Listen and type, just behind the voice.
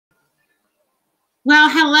Well,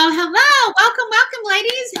 hello, hello. Welcome, welcome,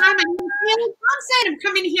 ladies. Hi, my name is Taylor Thompson. I'm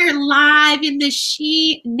coming here live in the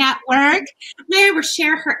She Network, where we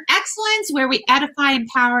share her excellence, where we edify,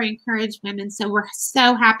 empower, encourage women. So we're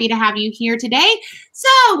so happy to have you here today.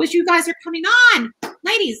 So as you guys are coming on,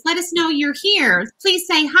 ladies, let us know you're here. Please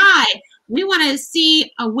say hi. We want to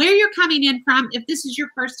see where you're coming in from. If this is your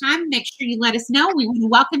first time, make sure you let us know. We want to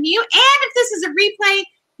welcome you. And if this is a replay,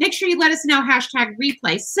 make sure you let us know,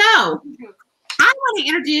 #replay. So I want to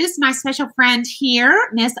introduce my special friend here,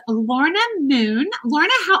 Miss Lorna Moon.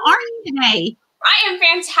 Lorna, how are you today? I am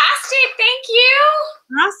fantastic. Thank you.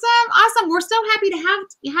 Awesome. Awesome. We're so happy to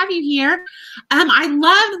have you here. I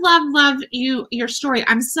love your story.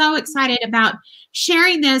 I'm so excited about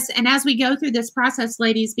sharing this. And as we go through this process,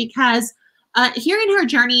 ladies, because hearing her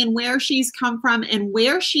journey and where she's come from and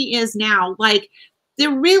where she is now, like, the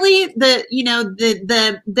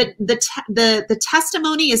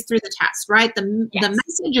testimony is through the test, right? The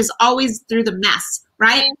message is always through the mess,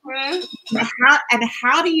 right? Mm-hmm.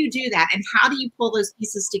 How do you do that, and how do you pull those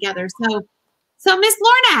pieces together? So Miss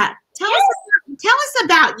Lorna, tell us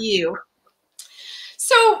about you.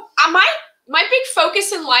 So my big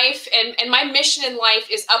focus in life and my mission in life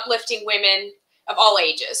is uplifting women of all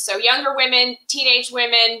ages. So younger women, teenage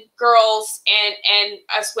women, girls, and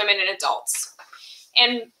us women and adults.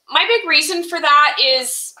 And my big reason for that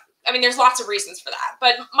is, I mean, there's lots of reasons for that,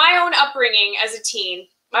 but my own upbringing as a teen,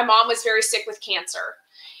 my mom was very sick with cancer,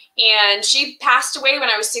 and she passed away when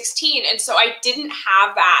I was 16. And so I didn't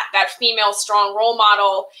have that female strong role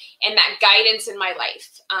model and that guidance in my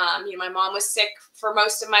life. My mom was sick for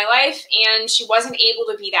most of my life, and she wasn't able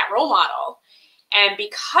to be that role model. And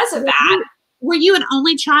because of that, were you an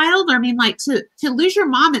only child? Or, I mean, like, to lose your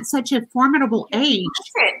mom at such a formidable age.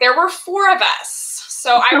 There were 4 of us.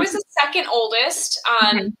 So I was the second oldest.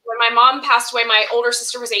 When my mom passed away, my older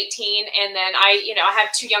sister was 18. And then I had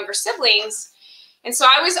 2 younger siblings. And so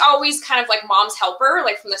I was always kind of like mom's helper,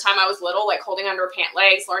 like from the time I was little, like holding under her pant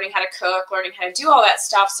legs, learning how to cook, learning how to do all that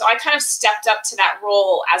stuff. So I kind of stepped up to that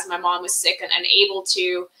role as my mom was sick and unable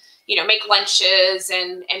to, make lunches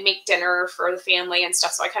and make dinner for the family and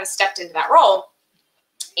stuff. So I kind of stepped into that role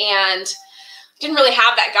and didn't really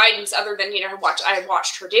have that guidance other than, I had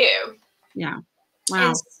watched her do. Yeah.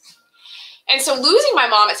 Wow. And so losing my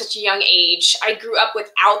mom at such a young age, I grew up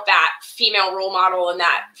without that female role model and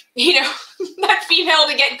that, that female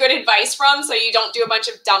to get good advice from, so you don't do a bunch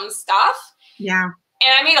of dumb stuff. Yeah.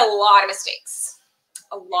 And I made a lot of mistakes.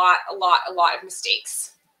 A lot of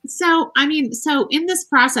mistakes. So, I mean, in this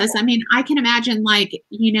process, I mean, I can imagine, like,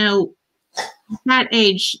 that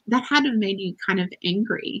age, that had to have made you kind of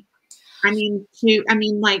angry. I mean,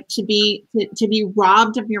 to be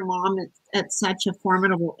robbed of your mom at such a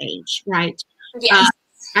formidable age, right? Yes.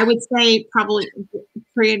 I would say probably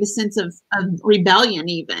create a sense of rebellion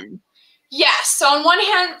even. Yes. So in one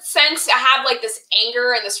sense, I have like this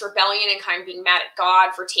anger and this rebellion and kind of being mad at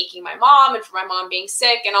God for taking my mom and for my mom being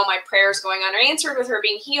sick and all my prayers going unanswered with her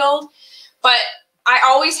being healed. But I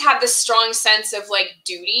always have this strong sense of like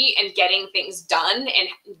duty and getting things done and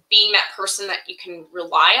being that person that you can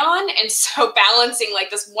rely on. And so balancing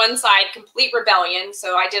like this one side, complete rebellion.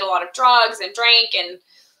 So I did a lot of drugs and drank and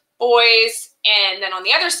boys. And then on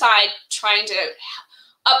the other side, trying to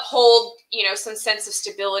uphold, some sense of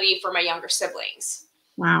stability for my younger siblings.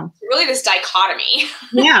 Wow. Really this dichotomy.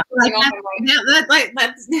 Yeah.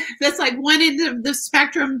 That's like one end of the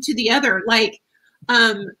spectrum to the other. Like,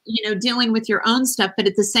 dealing with your own stuff, but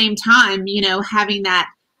at the same time, having that,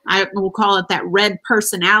 I will call it that red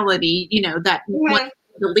personality, that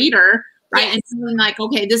the leader, right? Yes. And feeling like,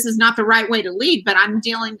 okay, this is not the right way to lead, but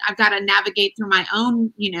I've got to navigate through my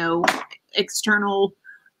own, external,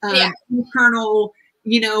 internal,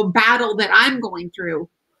 battle that I'm going through.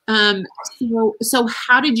 So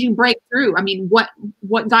how did you break through? I mean, what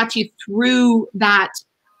got you through that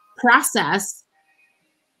process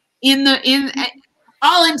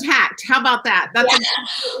all intact? How about that? Well,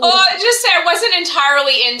 I just say I wasn't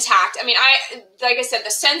entirely intact. I mean, like I said, the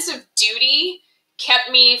sense of duty kept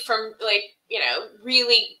me from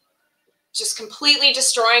really just completely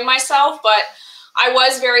destroying myself. But I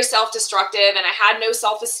was very self-destructive and I had no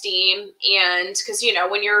self-esteem. And because,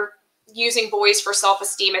 when you're using boys for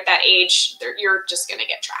self-esteem at that age, you're just going to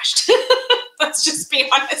get trashed. Let's just be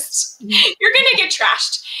honest. You're going to get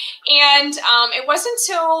trashed. And it wasn't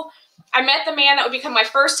until I met the man that would become my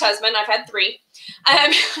first husband. I've had 3.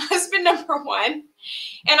 Husband number 1.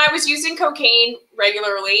 And I was using cocaine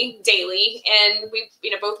regularly, daily. And we,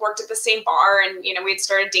 both worked at the same bar and, we had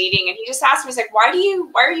started dating. And he just asked me, he's like, why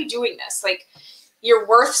are you doing this? Like, you're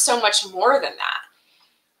worth so much more than that.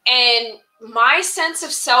 And my sense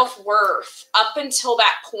of self-worth up until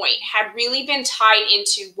that point had really been tied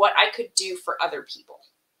into what I could do for other people.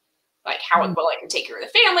 Like how well I can take care of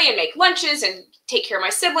the family and make lunches and take care of my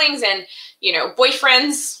siblings and, you know,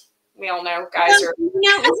 boyfriends. We all know guys are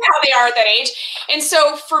how they are at that age. And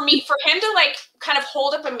so for me, for him to like kind of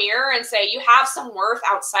hold up a mirror and say, you have some worth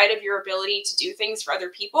outside of your ability to do things for other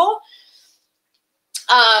people.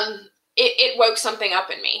 It woke something up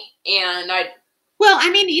in me, and well,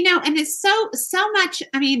 I mean, you know, and it's so much,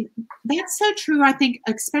 I mean, that's so true. I think,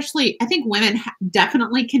 especially, I think women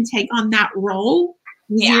definitely can take on that role.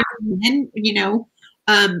 Yeah. Men, you know,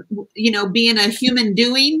 being a human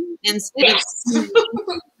doing instead of,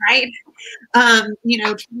 right. You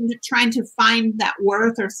know, trying to find that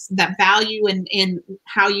worth or that value in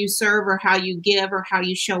how you serve or how you give or how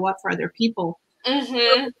you show up for other people.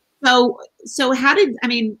 Mm-hmm. So how did, I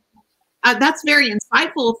mean, that's very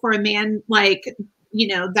insightful for a man, like, you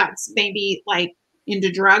know, that's maybe like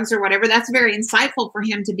into drugs or whatever. That's very insightful for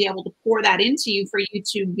him to be able to pour that into you, for you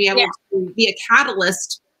to be able to be a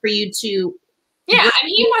catalyst for you to. Yeah, and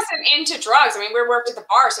he wasn't into drugs. I mean, we worked at the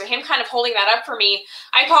bar, so him kind of holding that up for me,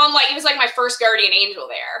 I call him like, he was like my first guardian angel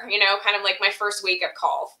there, you know, kind of like my first wake-up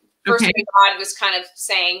call. First way God was kind of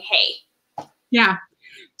saying, hey. Yeah.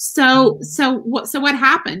 So what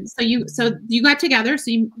happened? So you got together. So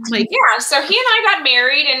you like, yeah. So he and I got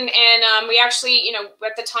married, and we actually, you know,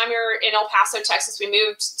 at the time we were in El Paso, Texas. We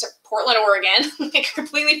moved to Portland, Oregon, like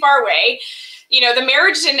completely far away. You know, the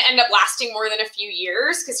marriage didn't end up lasting more than a few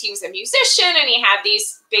years because he was a musician and he had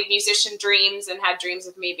these big musician dreams and had dreams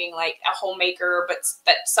of me being like a homemaker, but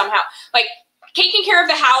that somehow like taking care of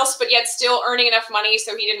the house, but yet still earning enough money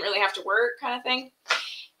so he didn't really have to work, kind of thing.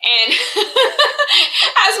 And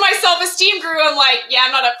as my self-esteem grew, I'm like, yeah,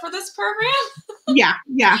 I'm not up for this program. Yeah.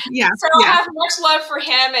 So I have much love for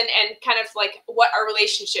him and kind of like what our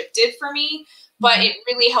relationship did for me. But it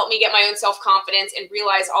really helped me get my own self-confidence and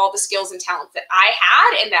realize all the skills and talents that I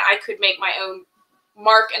had and that I could make my own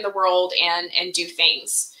mark in the world and do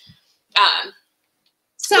things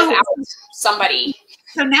so without somebody.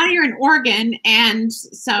 So now you're in Oregon, and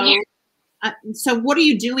so so what are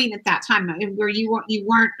you doing at that time? Where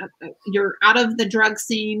you're out of the drug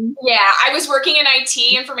scene? Yeah, I was working in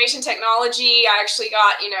IT, information technology. I actually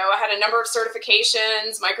got, you know, I had a number of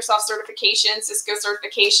certifications, Microsoft certifications, Cisco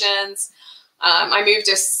certifications. I moved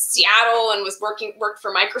to Seattle and worked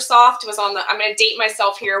for Microsoft. Was on the, I'm going to date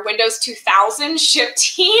myself here, Windows 2000 ship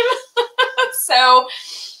team. So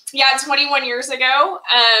yeah, 21 years ago.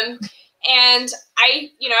 And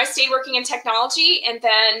I stayed working in technology. And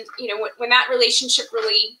then, you know, when that relationship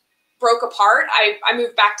really broke apart, I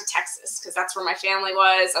moved back to Texas because that's where my family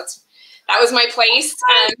was. That was my place.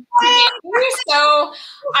 So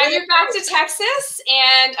I moved back to Texas,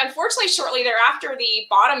 and unfortunately, shortly thereafter, the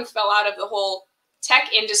bottom fell out of the whole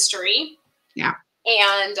tech industry. Yeah.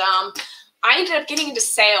 And I ended up getting into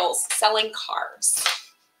sales, selling cars.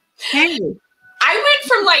 Hey. I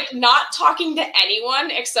went from like not talking to anyone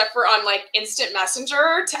except for on like instant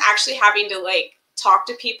messenger to actually having to like talk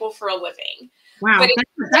to people for a living. Wow.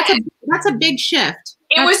 That's a big shift.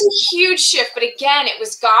 It was a huge shift, but again, it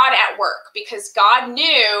was God at work because God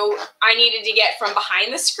knew I needed to get from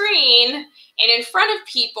behind the screen and in front of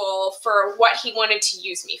people for what he wanted to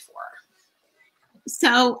use me for.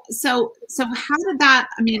 So how did that,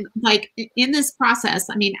 I mean, like in this process,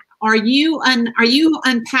 I mean, are you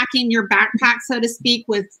unpacking your backpack, so to speak,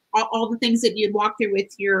 with all the things that you'd walk through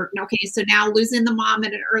with your, okay, so now losing the mom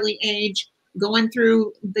at an early age, going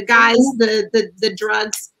through the guys, the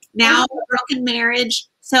drugs, now broken marriage.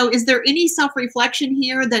 So is there any self-reflection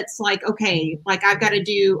here that's like, okay, like I've got to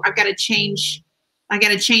change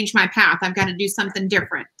my path. I've got to do something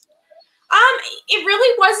different. It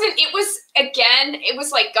really wasn't. It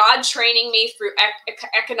was like God training me through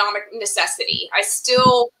economic necessity. I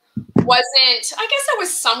still wasn't, I guess I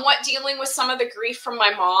was somewhat dealing with some of the grief from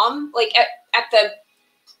my mom, like at the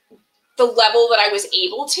level that I was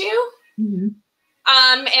able to. Mm-hmm.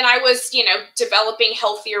 And I was, you know, developing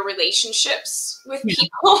healthier relationships with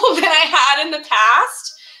people than I had in the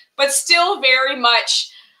past, but still very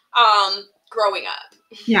much growing up.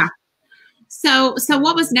 Yeah. So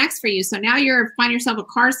what was next for you? So now find yourself a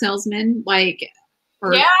car salesman, like,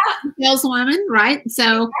 or saleswoman, right?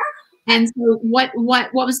 So, and so what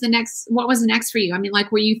was the next for you? I mean,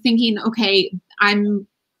 like, were you thinking, okay,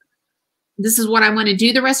 this is what I want to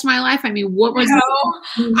do the rest of my life? I mean, what was?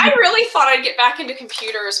 I really thought I'd get back into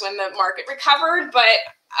computers when the market recovered, but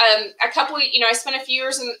I spent a few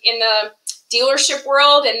years in the dealership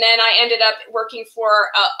world, and then I ended up working for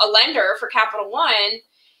a lender for Capital One.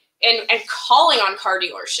 And calling on car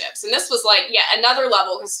dealerships. And this was like, another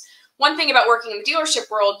level, because one thing about working in the dealership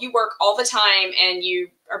world, you work all the time and you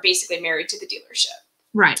are basically married to the dealership.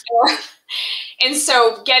 Right. And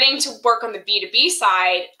so getting to work on the B2B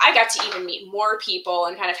side, I got to even meet more people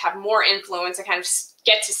and kind of have more influence and kind of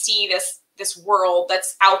get to see this world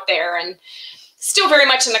that's out there, and still very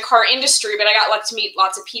much in the car industry, but I got lucky to meet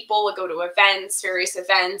lots of people, go to events, various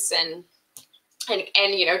events, and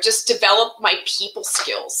you know, just develop my people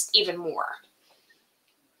skills even more.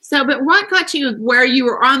 So, but what got you where you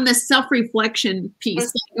were on this self-reflection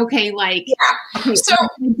piece? Okay, like, yeah. Okay, so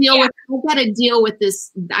I've got to deal with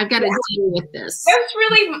this. I've got to deal with this. That's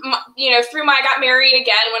really, you know, I got married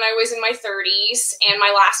again when I was in my 30s, and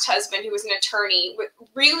my last husband, who was an attorney,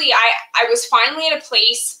 really, I was finally at a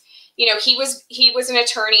place, you know, he was an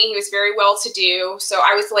attorney. He was very well to do. So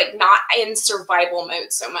I was like not in survival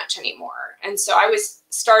mode so much anymore. And so I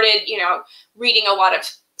started, you know, reading a lot of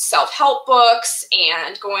self-help books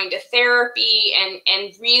and going to therapy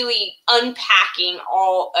and really unpacking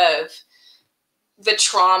all of the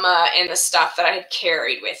trauma and the stuff that I had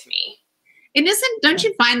carried with me. And don't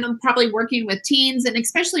you find them probably working with teens, and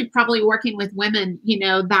especially probably working with women, you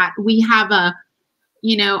know, that we have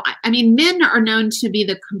you know, I mean, men are known to be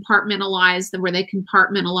the compartmentalized, where they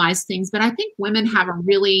compartmentalize things, but I think women have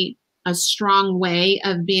a strong way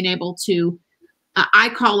of being able to, I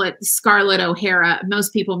call it Scarlett O'Hara.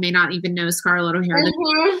 Most people may not even know Scarlett O'Hara.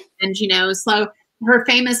 Mm-hmm. And, you know, so her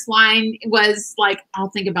famous line was like, I'll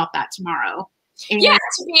think about that tomorrow. And yeah,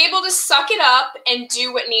 to be able to suck it up and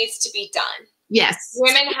do what needs to be done. Yes.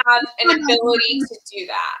 Women have an ability to do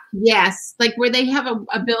that. Yes. Like where they have an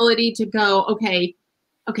ability to go, okay,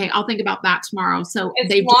 I'll think about that tomorrow. So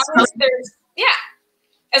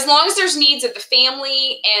as long as there's needs of the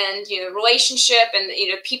family and, you know, relationship and, you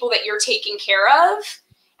know, people that you're taking care of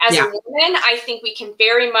as a woman, I think we can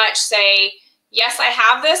very much say, yes, I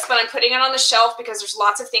have this, but I'm putting it on the shelf because there's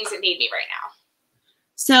lots of things that need me right now.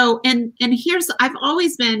 So, and I've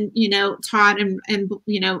always been, you know, taught and,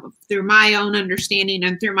 you know, through my own understanding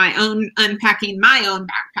and through my own unpacking my own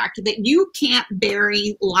backpack, that you can't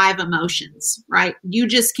bury live emotions, right? You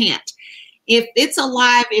just can't. If it's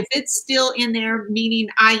alive, if it's still in there, meaning,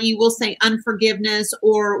 i.e., we'll say unforgiveness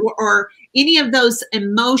or any of those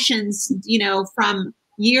emotions, you know, from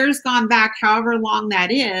years gone back, however long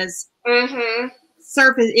that is,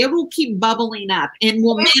 surface, it will keep bubbling up and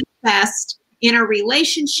will manifest in a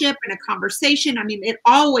relationship, in a conversation. I mean, it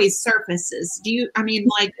always surfaces. That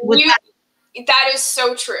is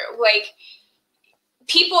so true. Like,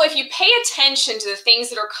 people, if you pay attention to the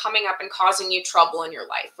things that are coming up and causing you trouble in your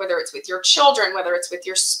life, whether it's with your children, whether it's with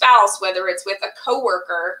your spouse, whether it's with a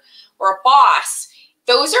coworker or a boss,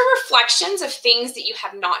 those are reflections of things that you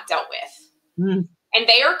have not dealt with. And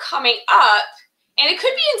they are coming up, and it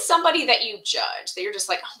could be in somebody that you judge, that you're just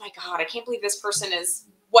like, oh my God, I can't believe this person is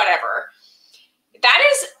whatever.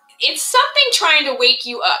 It's something trying to wake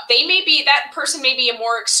you up. That person may be a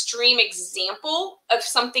more extreme example of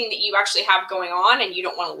something that you actually have going on and you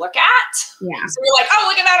don't want to look at. Yeah. So you're like, oh,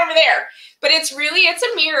 look at that over there. But it's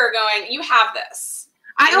a mirror going, you have this.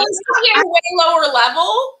 I always be at a way lower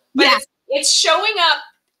level, but it's showing up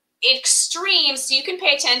extreme, so you can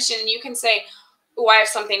pay attention and you can say, oh, I have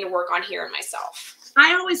something to work on here in myself.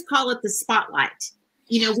 I always call it the spotlight.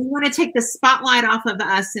 You know, we want to take the spotlight off of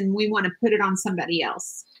us and we want to put it on somebody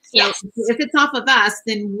else. So if it's off of us,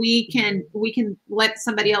 then we can let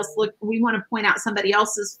somebody else look. We want to point out somebody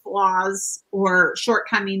else's flaws or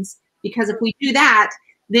shortcomings, because if we do that,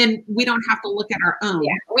 then we don't have to look at our own.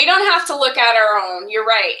 Yeah, we don't have to look at our own. You're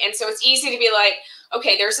right. And so it's easy to be like,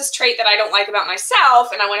 okay, there's this trait that I don't like about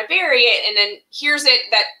myself and I want to bury it. And then here's it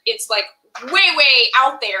that it's like way, way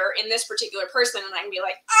out there in this particular person. And I can be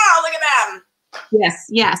like, oh, look at them. Yes,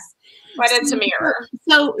 yes. But it's a mirror.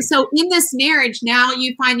 So in this marriage, now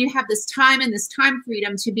you find you have this time and this time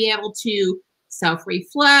freedom to be able to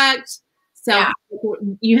self-reflect. So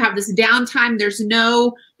you have this downtime. There's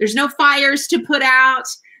no fires to put out.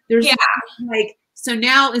 There's so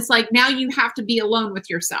now it's like, now you have to be alone with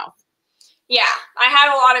yourself. Yeah, I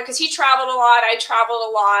had a lot of, because he traveled a lot, I traveled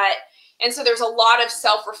a lot. And so there's a lot of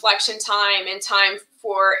self-reflection time and time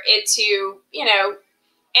for it to, you know,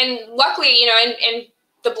 and luckily, you know, and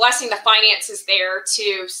the blessing, the finances there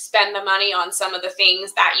to spend the money on some of the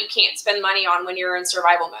things that you can't spend money on when you're in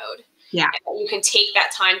survival mode. Yeah. And you can take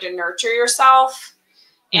that time to nurture yourself.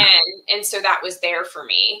 Yeah. And so that was there for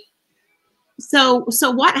me. So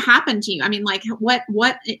what happened to you? I mean, like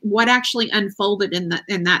what actually unfolded in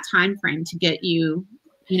that time frame to get you,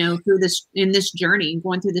 you know, through this journey,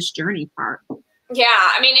 going through this journey part? Yeah.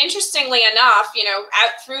 I mean, interestingly enough, you know,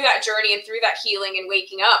 through that journey and through that healing and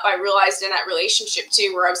waking up, I realized in that relationship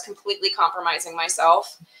too, where I was completely compromising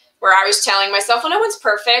myself where I was telling myself, well, no one's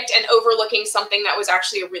perfect, and overlooking something that was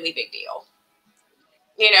actually a really big deal.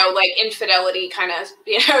 You know, like infidelity, kind of,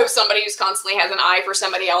 you know, somebody who's constantly has an eye for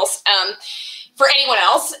somebody else, for anyone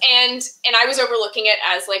else. And I was overlooking it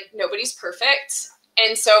as like, nobody's perfect.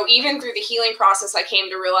 And so even through the healing process, I came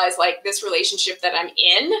to realize like this relationship that I'm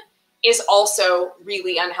in is also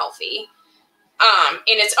really unhealthy,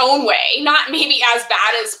 in its own way, not maybe as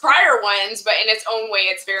bad as prior ones, but in its own way,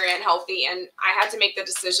 it's very unhealthy. And I had to make the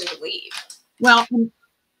decision to leave. Well,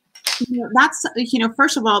 you know, that's, you know,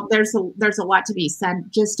 first of all, there's a lot to be said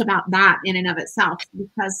just about that in and of itself,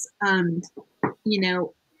 because, you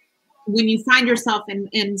know, when you find yourself in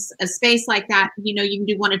a space like that, you know, you can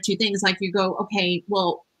do one of two things. Like you go, okay,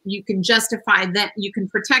 well, you can justify that, you can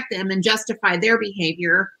protect them and justify their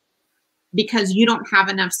behavior because you don't have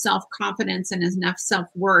enough self-confidence and enough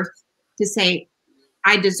self-worth to say,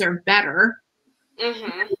 I deserve better.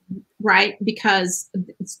 Mm-hmm. Right? Because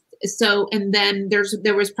so, and then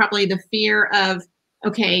there was probably the fear of,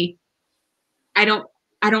 okay, I don't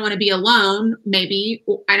want to be alone. Maybe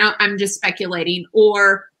I'm just speculating,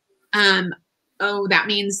 or, oh, that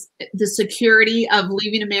means the security of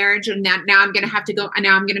leaving a marriage, and now I'm going to have to go.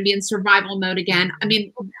 Now I'm going to be in survival mode again. I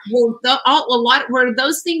mean, were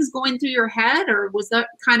those things going through your head, or was that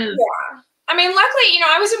kind of? Yeah. I mean, luckily, you know,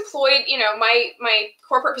 I was employed. You know, my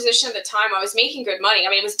corporate position at the time, I was making good money. I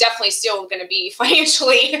mean, it was definitely still going to be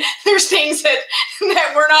financially. There's things that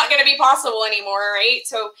were not going to be possible anymore, right?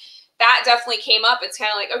 So that definitely came up. It's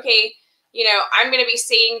kind of like, okay, you know, I'm going to be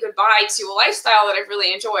saying goodbye to a lifestyle that I've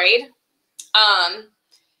really enjoyed.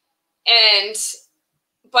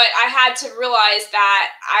 But I had to realize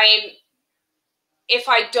that if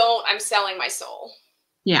I don't, I'm selling my soul.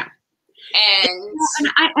 Yeah. And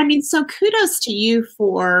I mean, so kudos to you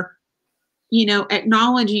for, you know,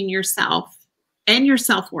 acknowledging yourself and your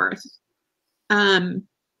self-worth,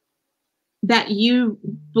 that you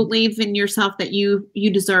believe in yourself, that you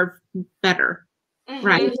deserve better. Mm-hmm.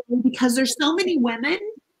 Right? Because there's so many women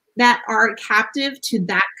that are captive to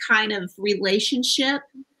that kind of relationship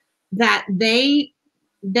that they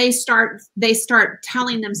start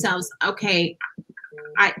telling themselves, okay,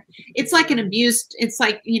 it's like an abuse. It's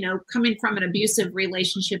like, you know, coming from an abusive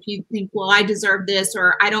relationship, you think, well, I deserve this,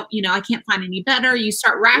 or I don't, you know, I can't find any better. You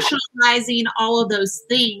start rationalizing all of those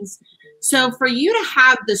things. So for you to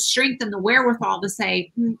have the strength and the wherewithal to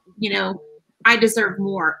say, you know, I deserve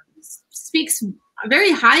more, speaks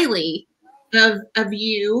very highly of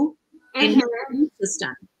you and your immune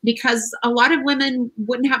system, because a lot of women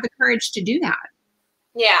wouldn't have the courage to do that.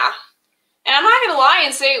 Yeah. And I'm not going to lie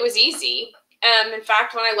and say it was easy. In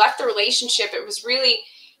fact, when I left the relationship, it was really,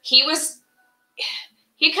 he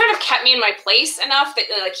kind of kept me in my place enough that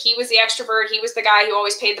like he was the extrovert. He was the guy who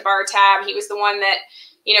always paid the bar tab. He was the one that,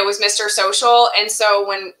 you know, was Mr. Social. And so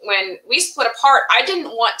when we split apart, I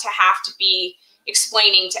didn't want to have to be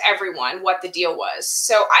explaining to everyone what the deal was.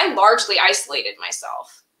 So I largely isolated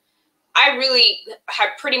myself. I really had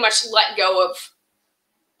pretty much let go of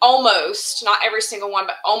almost, not every single one,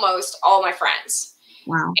 but almost all my friends.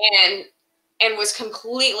 Wow. And was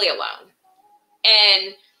completely alone.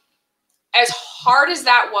 And as hard as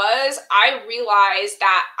that was, I realized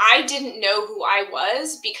that I didn't know who I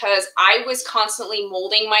was because I was constantly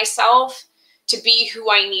molding myself to be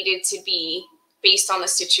who I needed to be based on the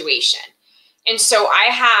situation. And so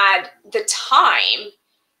I had the time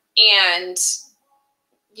and,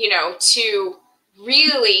 you know, to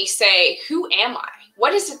really say, who am I?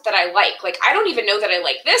 What is it that I like? Like, I don't even know that I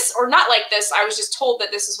like this or not like this. I was just told that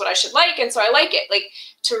this is what I should like. And so I like it. Like,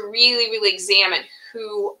 to really, really examine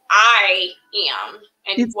who I am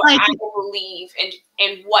and it's what I believe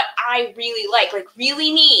and what I really like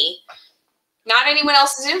really me, not anyone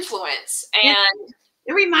else's influence. And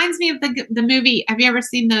it reminds me of the movie. Have you ever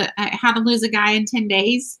seen the How to Lose a Guy in 10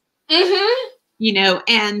 Days? Mm-hmm. You know,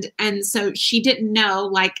 and so she didn't know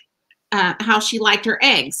like how she liked her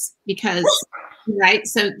eggs because, right?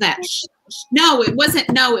 So that no, it wasn't.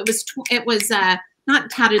 No, it was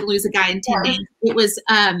not How to Lose a Guy in 10 Days.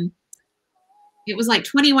 It was like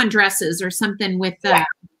 21 Dresses or something with that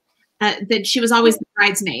she was always the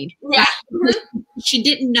bridesmaid. Yeah. Right? She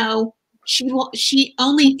didn't know. She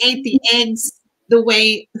only ate the eggs the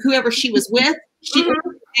way whoever she was with. She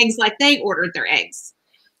ordered eggs like they ordered their eggs.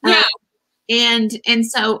 Yeah. And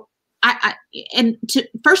so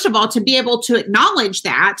first of all, to be able to acknowledge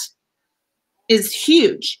that is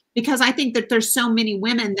huge, because I think that there's so many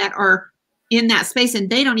women that are in that space and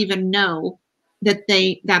they don't even know that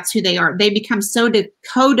that's who they are. They become so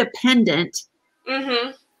codependent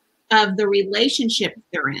of the relationship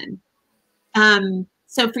they're in.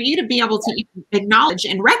 So for you to be able to acknowledge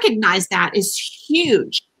and recognize that is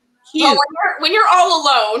huge. Cute. When you're all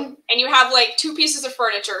alone and you have like 2 pieces of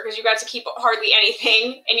furniture because you got to keep hardly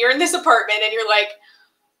anything, and you're in this apartment and you're like,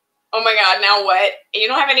 oh my God, now what? And you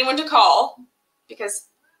don't have anyone to call because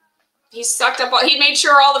he sucked up he made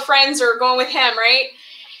sure all the friends are going with him, right?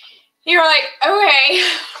 You're like, okay.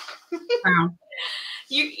 Wow.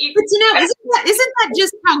 But you isn't that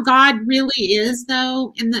just how God really is,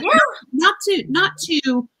 though? In the not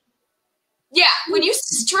to. Yeah, when you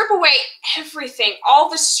strip away everything, all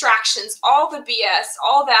the distractions, all the BS,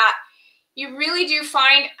 all that, you really do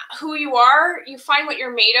find who you are. You find what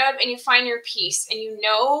you're made of, and you find your peace. And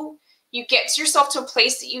you get yourself to a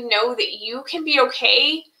place that you know that you can be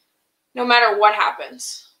okay no matter what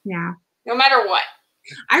happens. Yeah. No matter what.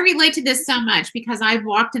 I relate to this so much because I've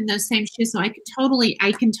walked in those same shoes, so I can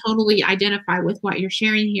totally identify with what you're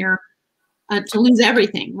sharing here. To lose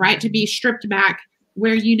everything, right? To be stripped back,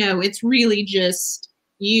 where it's really just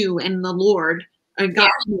you and the Lord. God,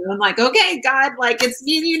 yeah. I'm like, okay, God, like it's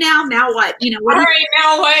me and you now. Now what? What? All right,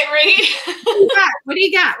 now what? Right? What do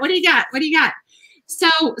you got? What do you got? What do you got?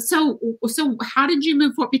 So how did you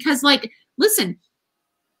move forward? Because like, listen,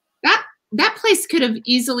 that place could have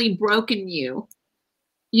easily broken you.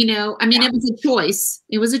 I mean, It was a choice.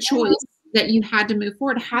 It was a choice that you had to move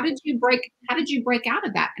forward. How did you break out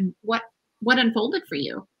of that? And what unfolded for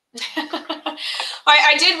you?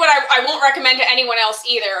 I did what I won't recommend to anyone else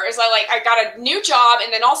either. Is I got a new job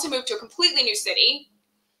and then also moved to a completely new city.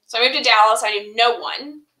 So I moved to Dallas. I knew no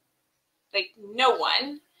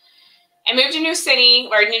one. I moved to a new city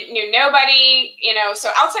where I knew nobody,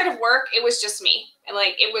 so outside of work, it was just me. And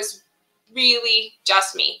it was really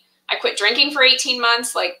just me. I quit drinking for 18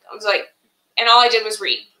 months. I was and all I did was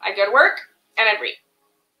read. I'd go to work and I'd read.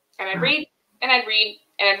 And I'd read and I'd read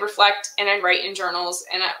and I'd reflect and I'd write in journals.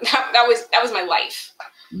 And that was my life.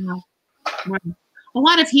 Wow. A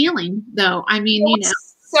lot of healing though. I mean,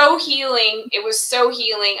 so healing. It was so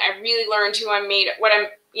healing. I really learned who I'm made, what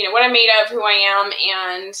I'm made of, who I am.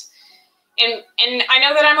 And I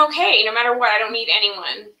know that I'm okay no matter what. I don't need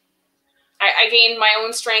anyone. I gained my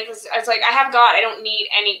own strength. It's like, I have God. I don't need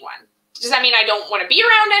anyone. Does that mean I don't want to be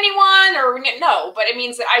around anyone? Or no, but it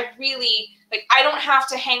means that I really, I don't have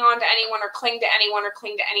to hang on to anyone or cling to anyone or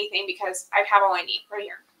cling to anything because I have all I need right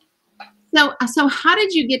here. So how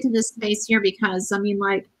did you get to this space here? Because, I mean,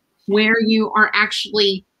 where you are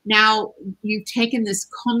actually now, you've taken this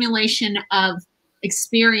culmination of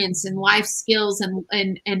experience and life skills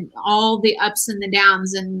and all the ups and the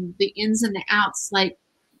downs and the ins and the outs,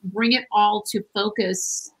 bring it all to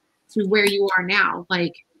focus to where you are now.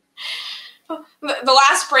 The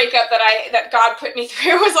last breakup that God put me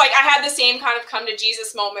through was I had the same kind of come to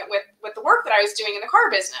Jesus moment with the work that I was doing in the car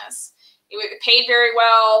business. It paid very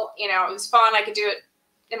well. It was fun. I could do it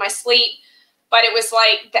in my sleep, but it was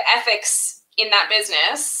the ethics in that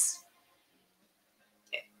business,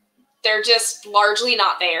 they're just largely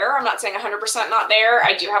not there. I'm not saying 100% not there.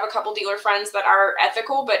 I do have a couple dealer friends that are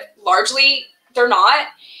ethical, but largely they're not.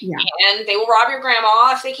 Yeah. And they will rob your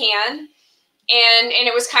grandma if they can. And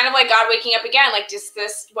it was kind of like God waking up again, is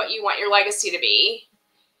this what you want your legacy to be?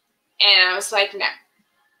 And I was like, no,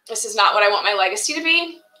 this is not what I want my legacy to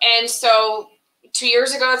be. And so 2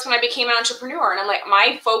 years ago, that's when I became an entrepreneur. And I'm like,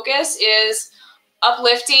 my focus is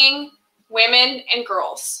uplifting women and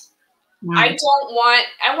girls. Wow. I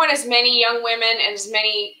want as many young women and as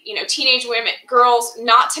many, teenage women, girls,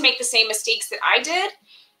 not to make the same mistakes that I did.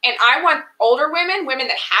 And I want older women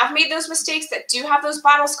that have made those mistakes, that do have those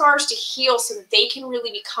battle scars, to heal so that they can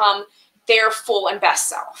really become their full and best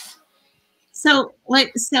self. So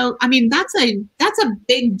I mean, that's a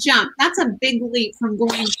big jump. That's a big leap from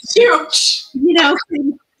going huge,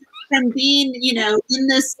 from being, in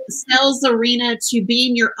this sales arena to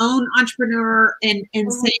being your own entrepreneur and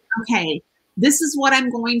saying, okay, this is what I'm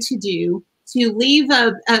going to do to leave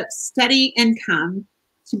a steady income,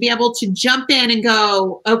 to be able to jump in and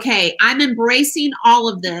go, okay, I'm embracing all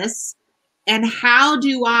of this. And how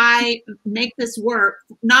do I make this work?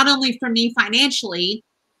 Not only for me financially,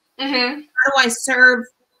 how do I serve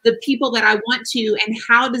the people that I want to? And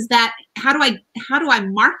how do I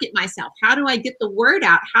market myself? How do I get the word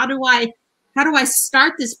out? How do I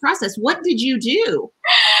start this process? What did you do?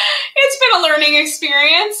 It's been a learning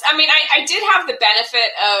experience. I mean, I did have the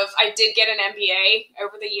benefit of, I did get an MBA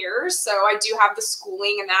over the years. So I do have the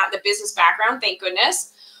schooling and the business background, thank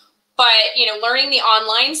goodness. But, learning the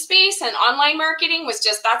online space and online marketing was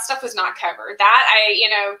just, that stuff was not covered. That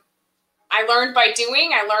I learned by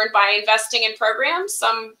doing. I learned by investing in programs.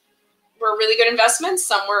 Some were really good investments.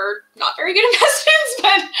 Some were not very good investments,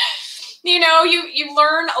 but you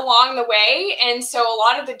learn along the way. And so a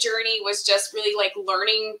lot of the journey was just really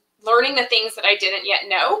learning the things that I didn't yet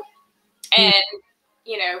know. and,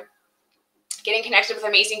 you know, getting connected with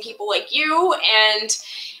amazing people like you, and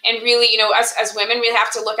really, you know, as women, we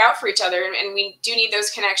have to look out for each other, and we do need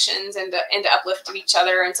those connections and the uplift of each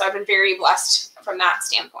other. And so I've been very blessed from that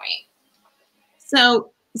standpoint.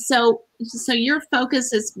 So your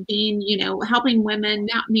focus is being, you know, helping women.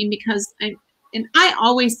 I mean, because I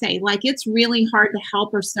always say, like, it's really hard to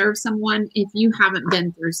help or serve someone if you haven't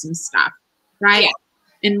been through some stuff, right? Yeah.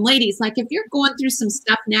 And ladies, like, if you're going through some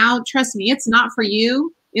stuff now, trust me, it's not for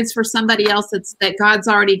you. It's for somebody else that God's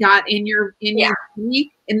already got in your journey,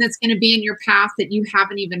 and that's going to be in your path that you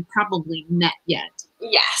haven't even probably met yet.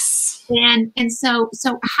 Yes. And so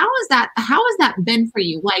how has that been for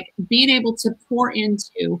you? Like, being able to pour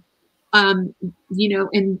into, you know,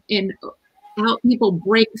 and help people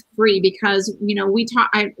break free, because, you know, we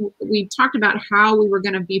talked about how we were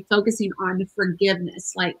going to be focusing on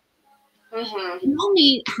forgiveness. Like, tell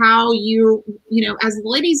me how you know, as the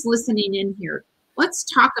ladies listening in here, let's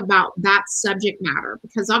talk about that subject matter,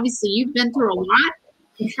 because obviously you've been through a lot.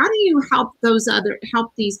 And how do you help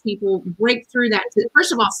these people break through that?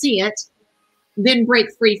 First of all, see it, then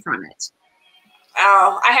break free from it.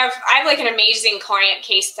 Oh, I have like an amazing client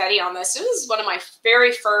case study on this. This is one of my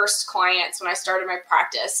very first clients when I started my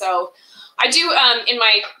practice. So I do, in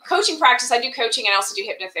my coaching practice, I do coaching and I also do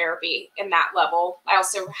hypnotherapy in that level. I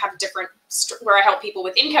also have different, where I help people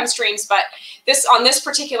with income streams. But on this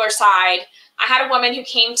particular side, I had a woman who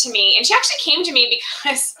came to me, and she actually came to me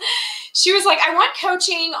because she was like, I want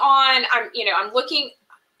coaching on, I'm looking,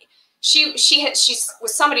 she's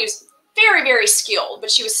with somebody who's very, very skilled,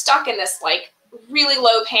 but she was stuck in this like really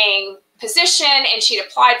low paying position, and she'd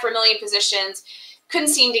applied for a million positions, couldn't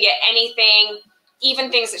seem to get anything,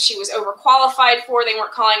 even things that she was overqualified for, they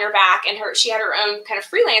weren't calling her back. And she had her own kind of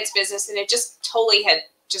freelance business, and it just totally had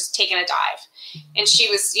just taken a dive. And she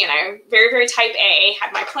was, you know, very, very type A,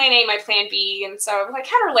 had my plan A, my plan B. And so I like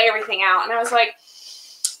had her lay everything out. And I was like,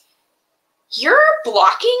 you're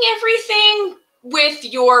blocking everything with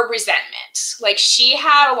your resentment. Like, she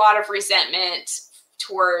had a lot of resentment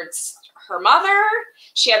towards her mother.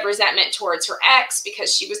 She had resentment towards her ex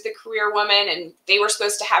because she was the career woman and they were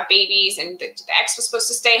supposed to have babies, and the ex was supposed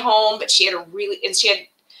to stay home, but she had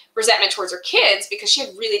resentment towards her kids because she had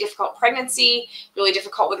really difficult pregnancy, really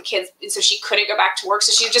difficult with the kids. And so she couldn't go back to work.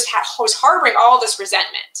 So she just was harboring all this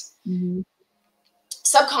resentment,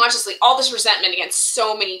 subconsciously, all this resentment against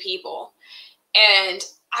so many people. And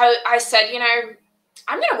I said, you know,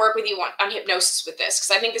 I'm going to work with you on hypnosis with this,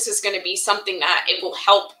 because I think this is going to be something that it will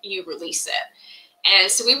help you release it.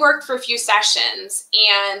 And so we worked for a few sessions,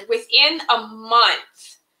 and within a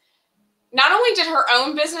month, not only did her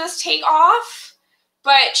own business take off,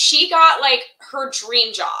 but she got like her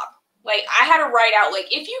dream job. Like, I had to write out, like,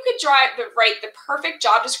 if you could write the perfect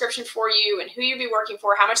job description for you and who you'd be working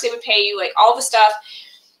for, how much they would pay you, like all the stuff,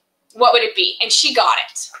 what would it be? And she got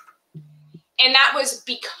it. And that was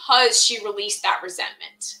because she released that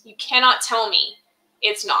resentment. You cannot tell me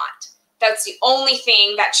it's not. That's the only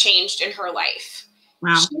thing that changed in her life.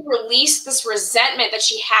 Wow. She released this resentment that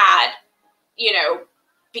she had, you know,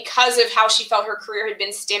 because of how she felt her career had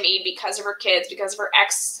been stymied, because of her kids, because of her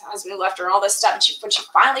ex-husband who left her and all this stuff. And when she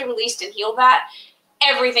finally released and healed that,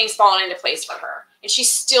 everything's fallen into place for her. And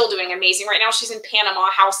she's still doing amazing. Right now, she's in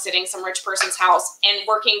Panama, house sitting some rich person's house and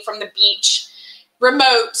working from the beach,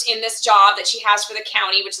 remote, in this job that she has for the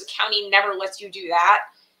county, which the county never lets you do that,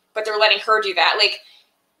 but they're letting her do that. Like,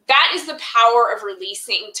 that is the power of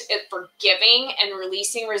releasing, forgiving and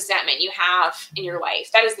releasing resentment you have in your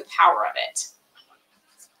life. That is the power of it.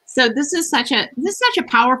 So this is such a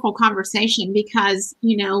powerful conversation, because,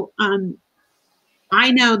 you know,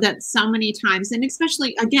 I know that so many times, and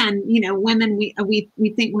especially, again, you know, women, we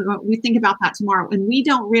think about that tomorrow, and we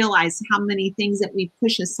don't realize how many things that we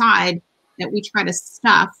push aside, that we try to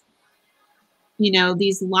stuff, you know,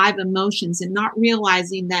 these live emotions, and not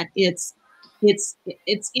realizing that it's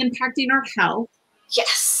impacting our health.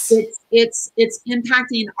 Yes. It's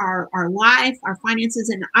impacting our life, our finances.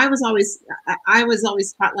 And I was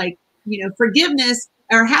always taught, like, you know, forgiveness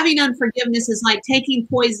or having unforgiveness is like taking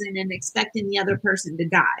poison and expecting the other person to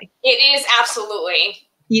die. It is, absolutely.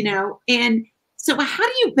 You know, and so how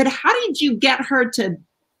did you get her to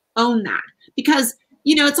own that? Because,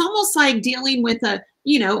 you know, it's almost like dealing with a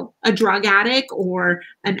drug addict or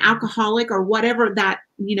an alcoholic or whatever that,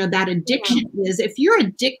 you know, that addiction is. If you're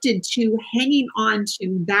addicted to hanging on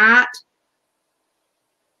to that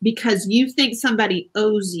because you think somebody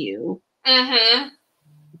owes you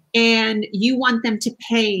and you want them to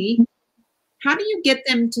pay, how do you get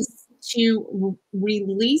them to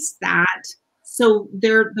release that? So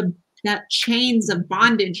that chains of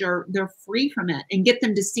bondage, or they're free from it, and get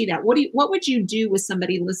them to see that. What would you do with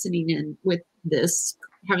somebody listening in with this,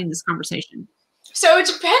 having this conversation? So it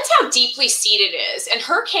depends how deeply seated it is. In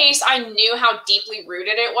her case, I knew how deeply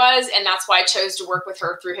rooted it was, and that's why I chose to work with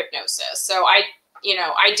her through hypnosis. So I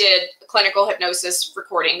did clinical hypnosis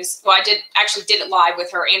recordings. Well, actually did it live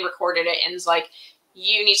with her and recorded it, and was like,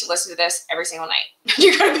 you need to listen to this every single night when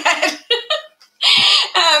you go to bed.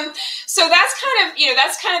 So that's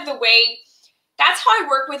kind of the way, that's how I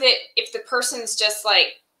work with it. If the person's just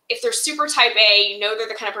like, if they're super type A, they're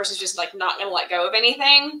the kind of person who's just like not going to let go of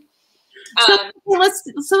anything. So let's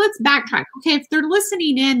backtrack. Okay, if they're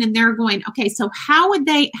listening in and they're going, okay, so how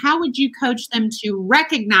would you coach them to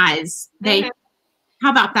recognize how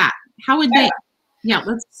about that? How would they? Yeah,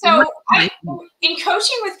 in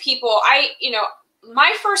coaching with people,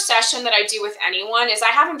 my first session that I do with anyone is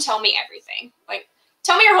I have them tell me everything. Like,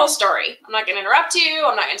 tell me your whole story. I'm not going to interrupt you.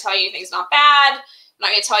 I'm not going to tell you anything's not bad. I'm not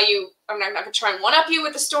going to try and one up you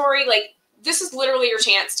with the story. Like, this is literally your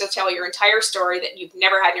chance to tell your entire story that you've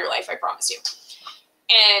never had in your life, I promise you.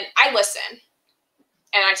 And I listen,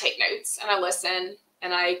 and I take notes, and I listen,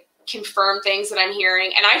 and I confirm things that I'm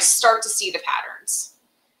hearing, and I start to see the patterns.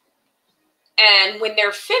 And when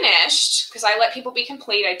they're finished, because I let people be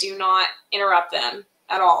complete, I do not interrupt them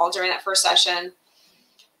at all during that first session.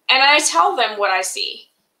 And I tell them what I see.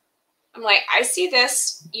 I'm like, I see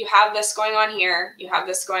this, you have this going on here, you have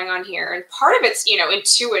this going on here. And part of it's,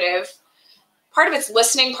 intuitive. Part of it's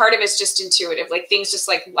listening, part of it's just intuitive. Like, things just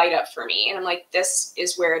like light up for me. And I'm like, this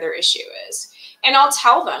is where their issue is. And I'll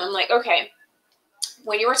tell them, I'm like, okay,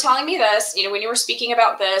 when you were telling me this, when you were speaking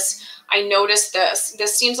about this, I noticed this.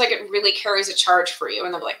 This seems like it really carries a charge for you.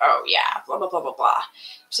 And they're like, oh yeah, blah, blah, blah, blah, blah.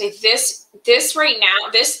 Say, this right now,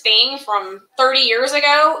 this thing from 30 years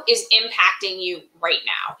ago is impacting you right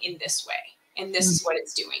now in this way. And this is what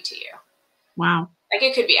it's doing to you. Wow. Like,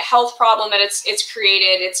 it could be a health problem that it's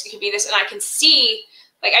created. It could be this. And I can see,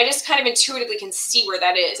 like, I just kind of intuitively can see where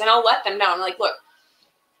that is. And I'll let them know. I'm like, look,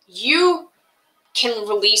 you can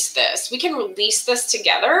release this. We can release this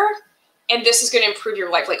together. And this is going to improve your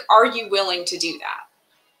life. Like, are you willing to do that?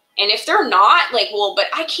 And if they're not, like, well, but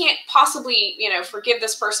I can't possibly, forgive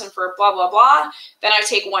this person for blah, blah, blah, then I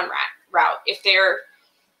take one route. If they're,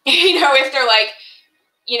 if they're like,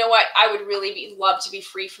 you know what, I would really love to be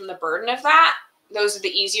free from the burden of that. Those are the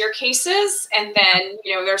easier cases. And then,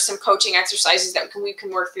 there's some coaching exercises that we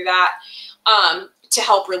can work through that to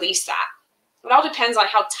help release that. It all depends on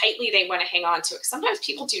how tightly they want to hang on to it. Sometimes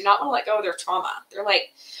people do not want to let go of their trauma. They're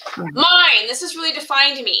like, mine, this has really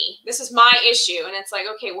defined me. This is my issue. And it's like,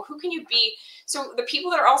 okay, well, who can you be? So the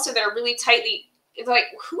people that are really tightly, it's like,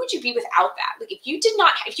 who would you be without that? Like,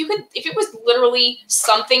 if it was literally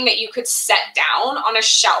something that you could set down on a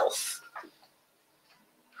shelf,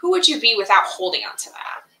 who would you be without holding on to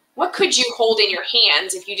that? What could you hold in your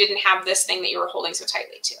hands if you didn't have this thing that you were holding so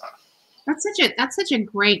tightly to? That's such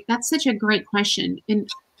a great question. And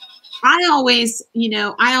I always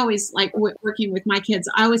like working with my kids.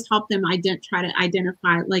 I always help them try to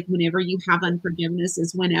identify, like, whenever you have unforgiveness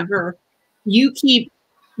is whenever you keep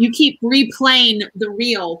replaying the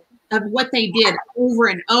reel of what they did over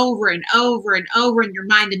and over and over and over in your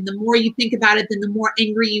mind. And the more you think about it, then the more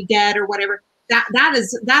angry you get or whatever. That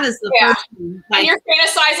is the first thing. Like, and you're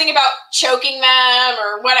fantasizing about choking them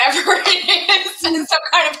or whatever it is, some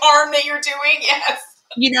kind of harm that you're doing. Yes.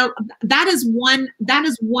 That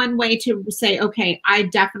is one way to say, okay, I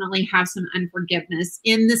definitely have some unforgiveness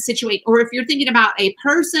in this situation. Or if you're thinking about a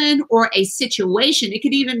person or a situation, it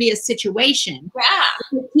could even be a situation.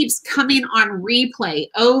 Yeah. It keeps coming on replay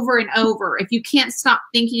over and over. If you can't stop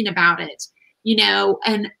thinking about it,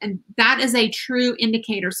 and that is a true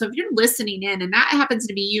indicator. So if you're listening in and that happens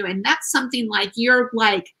to be you, and that's something like, you're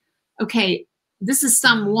like, okay, this is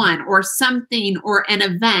someone or something or an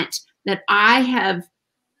event that I have.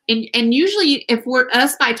 And usually if we're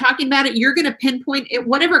us by talking about it, you're going to pinpoint it,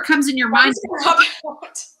 whatever comes in your mind,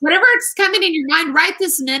 whatever it's coming in your mind right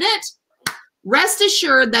this minute, rest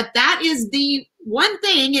assured that is the one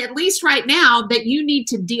thing, at least right now, that you need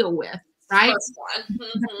to deal with. Right? First one.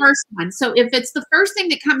 Mm-hmm. The first one. So if it's the first thing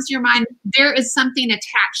that comes to your mind, there is something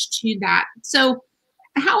attached to that. So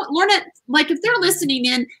Lorna, like, if they're listening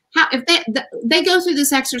in, if they go through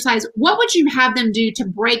this exercise, what would you have them do to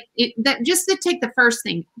break it? That just to take the first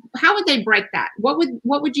thing, how would they break that? What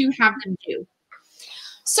would you have them do?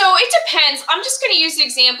 So it depends. I'm just going to use the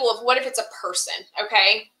example of what if it's a person,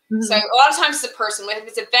 okay? Mm-hmm. So a lot of times it's a person. If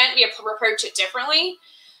it's an event, we approach it differently.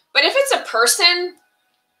 But if it's a person,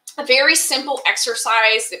 a very simple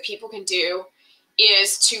exercise that people can do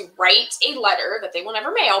is to write a letter that they will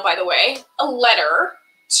never mail, by the way, a letter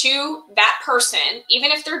to that person,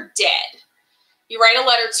 even if they're dead. You write a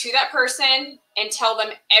letter to that person and tell them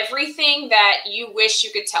everything that you wish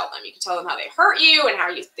you could tell them. You can tell them how they hurt you and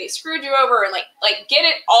how they screwed you over, and like get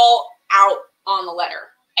it all out on the letter.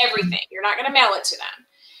 Everything. You're not going to mail it to them.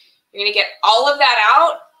 You're going to get all of that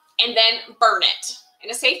out and then burn it in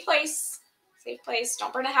a safe place. Safe place.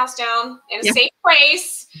 Don't burn a house down. In a safe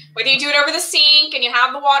place. Whether you do it over the sink and you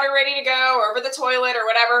have the water ready to go, or over the toilet or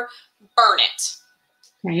whatever, burn it.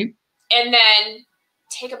 Okay. And then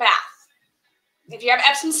take a bath. If you have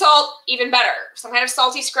Epsom salt, even better. Some kind of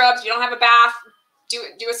salty scrubs. If you don't have a bath,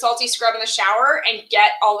 do a salty scrub in the shower and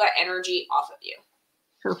get all that energy off of you.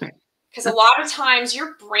 Perfect. Because a lot of times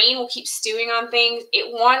your brain will keep stewing on things.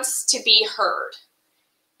 It wants to be heard.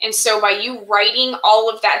 And so by you writing all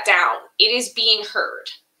of that down, it is being heard.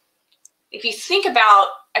 If you think about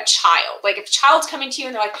a child, like if a child's coming to you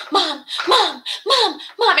and they're like, Mom, Mom, Mom,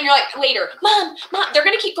 Mom, and you're like, later, Mom, Mom, they're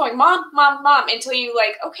going to keep going, Mom, Mom, Mom, until you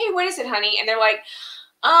like, okay, what is it, honey? And they're like,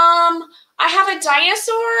 I have a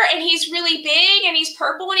dinosaur and he's really big and he's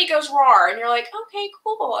purple and he goes roar. And you're like, okay,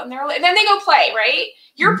 cool. And and then they go play, right?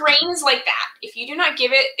 Your brain is like that. If you do not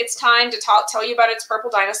give it its time to tell you about its purple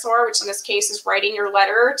dinosaur, which in this case is writing your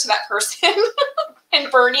letter to that person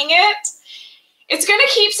and burning it, it's going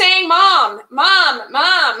to keep saying, Mom, Mom,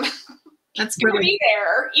 Mom. It's going to be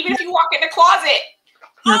there, even if you walk in the closet.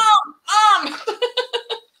 Mom, Mom.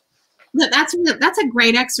 That's a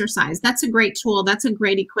great exercise. That's a great tool. That's a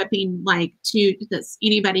great equipping, like that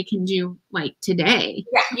anybody can do like today.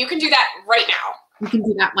 Yeah, you can do that right now. You can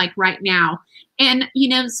do that like right now. And,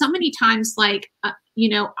 so many times, like,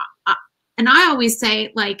 and I always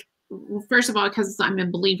say, like, first of all, because I'm a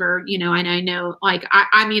believer, and I know, like,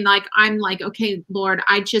 I'm like, okay, Lord,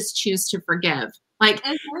 I just choose to forgive. Like,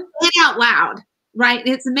 say it out loud, right?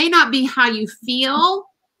 It may not be how you feel,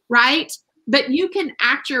 right? But you can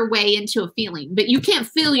act your way into a feeling, but you can't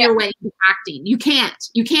feel your way into acting. You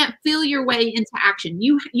can't feel your way into action.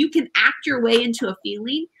 You can act your way into a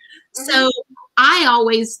feeling. So I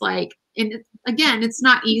always like, and again, it's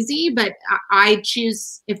not easy, but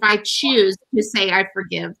if I choose to say I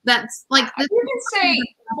forgive, that's like, you can say,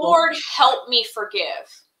 Lord, help me forgive.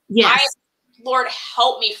 Yes. Lord,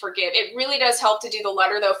 help me forgive. It really does help to do the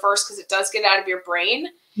letter though first, because it does get out of your brain.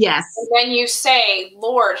 Yes. And then you say,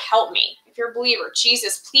 Lord, help me. If you're a believer,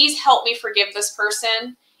 Jesus, please help me forgive this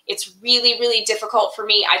person. It's really, really difficult for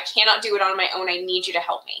me. I cannot do it on my own. I need you to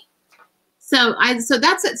help me. So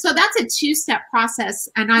that's a two-step process,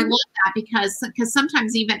 and I love that because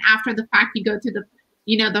sometimes even after the fact, you go through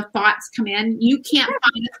the thoughts come in. You can't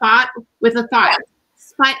find a thought with a thought.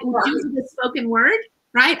 Due to the spoken word,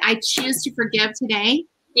 right? I choose to forgive today.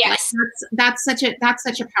 Yes, like that's such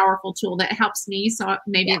a powerful tool that helps me. So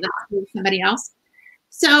maybe that's somebody else.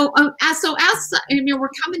 So as we're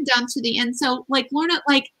coming down to the end. So like Lorna,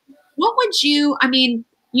 like what would you? I mean,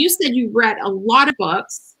 you said you read a lot of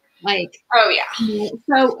books. Like, oh yeah.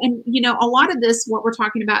 So, and a lot of this, what we're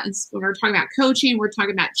talking about is when we're talking about coaching, we're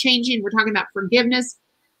talking about changing, we're talking about forgiveness.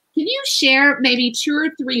 Can you share maybe 2 or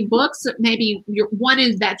 3 books that maybe one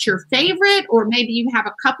is that's your favorite, or maybe you have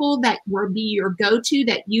a couple that will be your go-to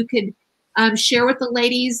that you could share with the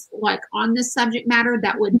ladies, like on this subject matter,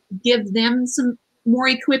 that would give them some more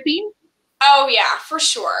equipping? Oh yeah, for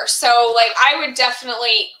sure. So like, I would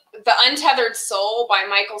definitely, The Untethered Soul by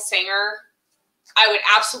Michael Singer, I would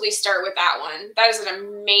absolutely start with that one. That is an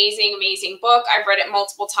amazing, amazing book. I've read it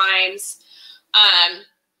multiple times.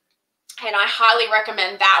 And I highly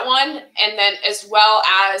recommend that one. And then as well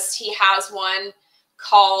as he has one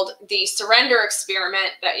called The Surrender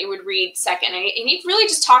Experiment that you would read second. And he really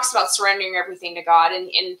just talks about surrendering everything to God. And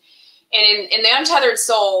in The Untethered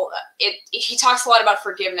Soul, he talks a lot about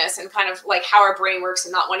forgiveness and kind of like how our brain works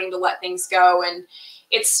and not wanting to let things go. And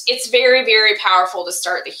it's very, very powerful to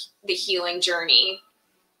start the healing journey.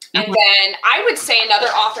 And then I would say another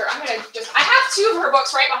author, I have 2 of her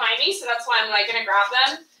books right behind me, so that's why I'm like going to grab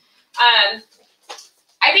them.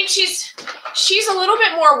 I think she's a little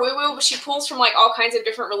bit more woo-woo, but she pulls from like all kinds of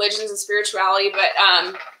different religions and spirituality, but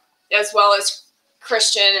as well as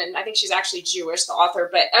Christian, and I think she's actually Jewish, the author,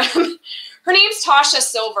 but her name's Tasha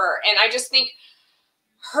Silver, and I just think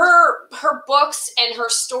her books and her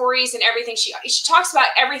stories and everything, she talks about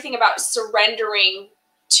everything about surrendering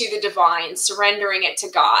to the divine, surrendering it to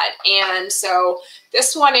God. And so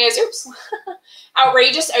this one is,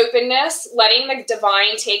 outrageous openness, letting the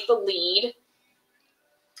divine take the lead.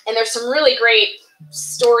 And there's some really great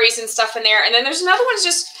stories and stuff in there. And then there's another one,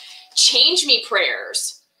 just change me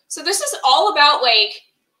prayers. So this is all about like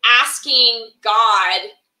asking God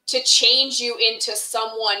to change you into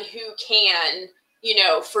someone who can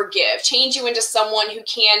forgive. Change you into someone who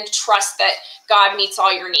can trust that God meets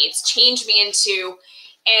all your needs. Change me into,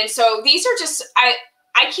 and so these are just, I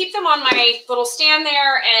keep them on my little stand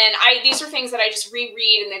there, and these are things that I just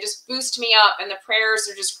reread, and they just boost me up, and the prayers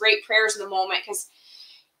are just great prayers in the moment, because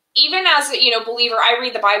even as a believer, I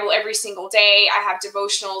read the Bible every single day. I have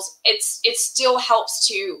devotionals. It still helps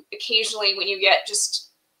to occasionally, when you get just,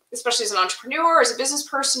 especially as an entrepreneur, as a business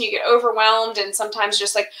person, you get overwhelmed, and sometimes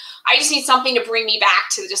just like, I just need something to bring me back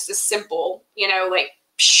to just this simple,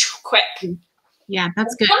 quick. Yeah,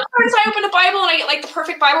 that's good. Sometimes I open the Bible and I get like the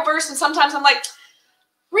perfect Bible verse, and sometimes I'm like,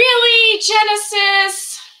 really,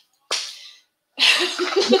 Genesis?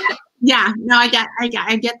 Yeah, no, I get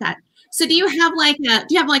that. So do you have like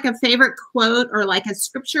a favorite quote or like a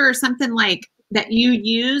scripture or something like that you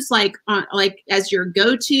use like as your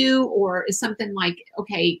go-to, or is something like,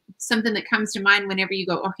 okay, something that comes to mind whenever you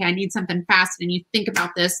go, okay, I need something fast, and you think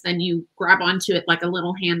about this, then you grab onto it like a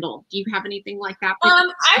little handle. Do you have anything like that?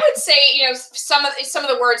 I would say, some of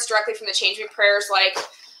the words directly from the Change Me prayers, like,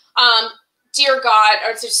 dear God,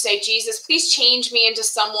 or to say, Jesus, please change me into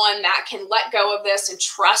someone that can let go of this and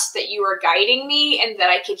trust that you are guiding me and that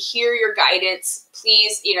I can hear your guidance.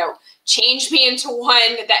 Please, change me into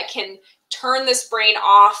one that can turn this brain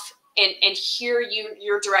off and hear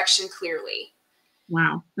your direction clearly.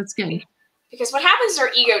 Wow, that's good. Because what happens is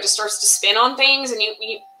our ego just starts to spin on things, and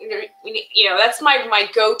that's my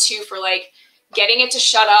go-to for like getting it to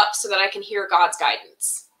shut up so that I can hear God's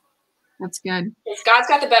guidance. That's good. God's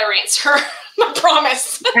got the better answer. I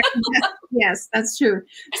promise. Yes, that's true.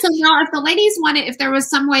 So now, if the ladies if there was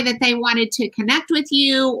some way that they wanted to connect with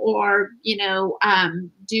you, or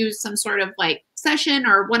do some sort of like session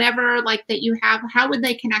or whatever like that you have, how would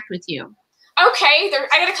they connect with you? Okay,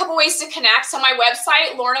 I got a couple ways to connect. So my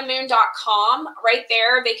website, lornamoon.com, right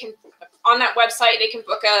there, on that website they can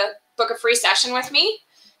book a free session with me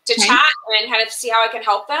to chat and kind of see how I can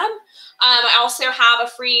help them. I also have a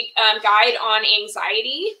free guide on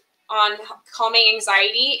anxiety, on calming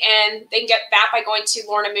anxiety, and they can get that by going to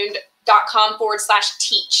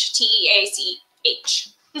lornamoon.com/teach, TEACH.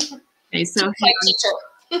 Okay, so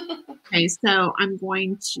okay, so I'm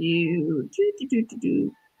going to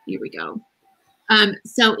here we go.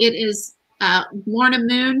 So it is Lorna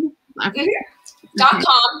Moon. .com.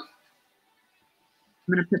 I'm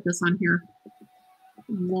going to put this on here.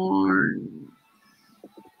 Lorna.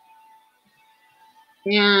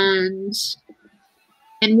 And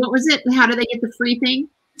what was it? How do they get the free thing?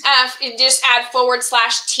 Just add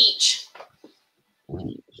 /teach.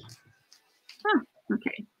 Oh,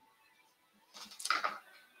 okay.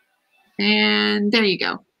 And there you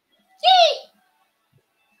go. Yay!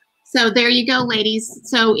 So there you go, ladies.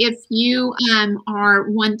 So if you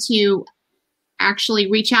want to actually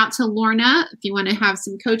reach out to Lorna, if you want to have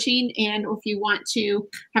some coaching, and if you want to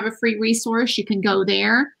have a free resource, you can go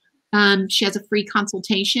there. She has a free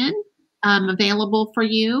consultation available for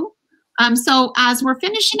you. So as we're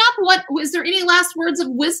finishing up, was there any last words of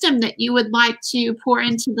wisdom that you would like to pour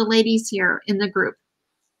into the ladies here in the group?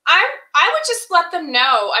 I would just let them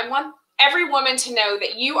know. I want every woman to know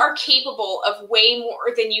that you are capable of way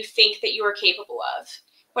more than you think that you are capable of.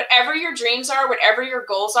 Whatever your dreams are, whatever your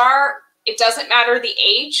goals are, it doesn't matter the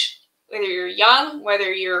age, whether you're young,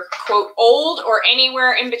 whether you're, quote, old, or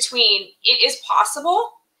anywhere in between. It is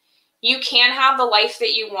possible. You can have the life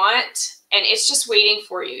that you want, and it's just waiting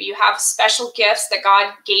for you. You have special gifts that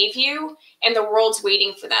God gave you, and the world's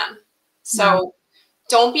waiting for them. So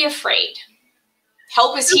don't be afraid.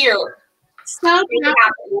 Help is here.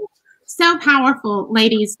 So powerful,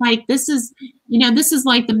 ladies. Like this is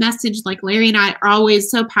like the message like Larry and I are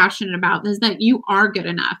always so passionate about, is that you are good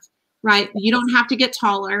enough, right? You don't have to get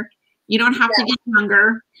taller. You don't have to get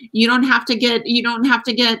younger. You don't have to get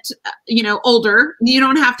older. You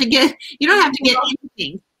don't have to get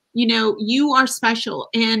anything. You are special,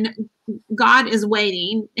 and God is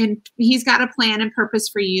waiting, and he's got a plan and purpose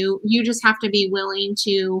for you. You just have to be willing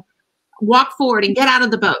to walk forward and get out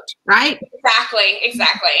of the boat, right?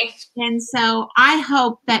 Exactly. And so I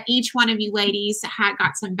hope that each one of you ladies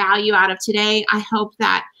got some value out of today. I hope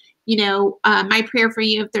that, my prayer for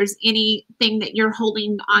you, if there's anything that you're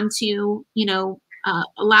holding on to,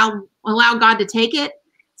 allow God to take it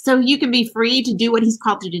so you can be free to do what he's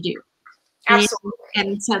called you to do. Absolutely.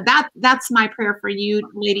 And so that's my prayer for you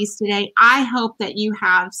ladies today. I hope that you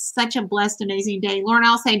have such a blessed, amazing day. Lorna,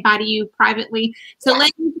 I'll say bye to you privately. So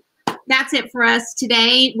ladies, that's it for us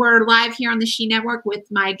today. We're live here on the She Network with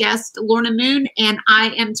my guest, Lorna Moon, and I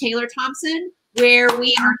am Taylor Thompson, where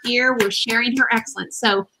we are here. We're sharing her excellence.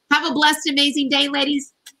 So have a blessed, amazing day,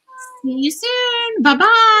 ladies. See you soon.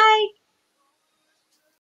 Bye-bye.